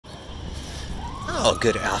Well,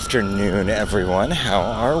 good afternoon, everyone. How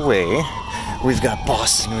are we? We've got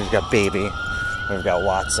Boston, we've got Baby, we've got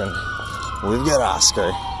Watson, we've got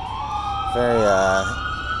Oscar. Very,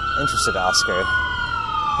 interested Oscar.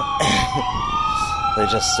 They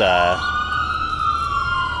just, no,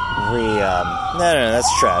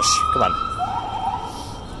 that's trash. Come on.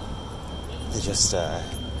 They just,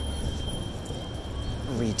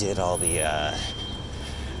 redid all the,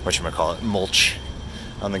 whatchamacallit, mulch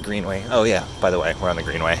on the greenway. Oh yeah, by the way, we're on the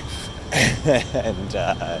greenway. And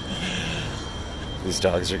these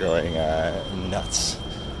dogs are going nuts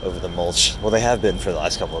over the mulch. Well, they have been for the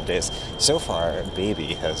last couple of days. So far,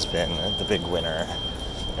 Baby has been the big winner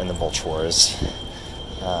in the mulch wars.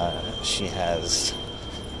 She has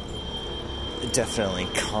definitely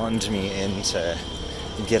conned me into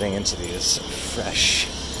getting into these fresh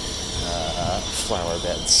flower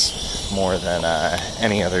beds more than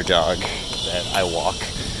any other dog that I walk,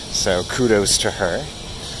 so kudos to her.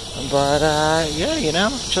 But yeah, you know,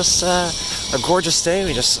 just a gorgeous day.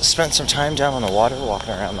 We just spent some time down on the water, walking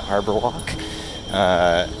around the harbor walk,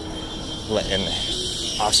 letting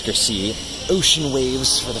Oscar see ocean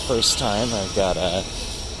waves for the first time. I've got a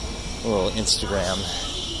little Instagram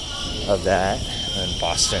of that, and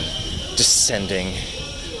Boston descending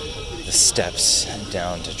the steps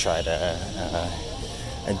down to try to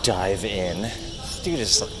dive in. This dude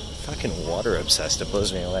is like fucking water obsessed. It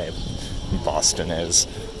blows me away. Boston is.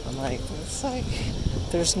 I'm like, it's like,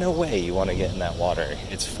 there's no way you want to get in that water.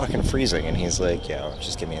 It's fucking freezing. And he's like, yo,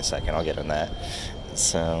 just give me a second, I'll get in that.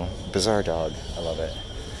 So, bizarre dog. I love it.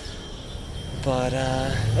 But,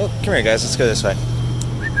 oh, come here, guys. Let's go this way.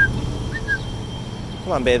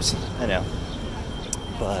 Come on, babes. I know.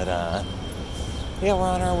 But, yeah, we're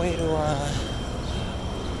on our way to,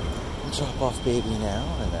 drop off Baby now,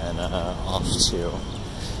 and then,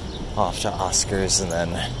 off to Oscar's, and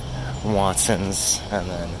then Watson's, and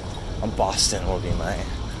then Boston will be my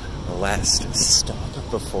last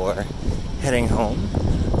stop before heading home.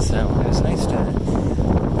 So it was nice to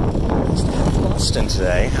have Boston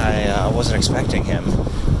today. I wasn't expecting him,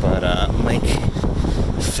 but Mike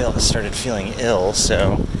started feeling ill,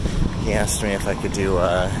 so he asked me if I could do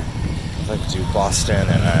Boston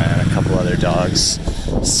and a couple other dogs.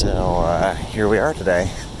 So here we are today.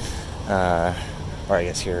 Or I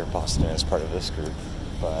guess here Boston is part of this group,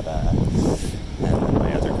 but and then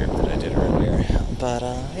my other group that I did earlier. But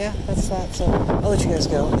yeah, that's that. So I'll let you guys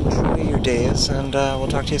go. Enjoy your days, and we'll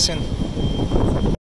talk to you soon.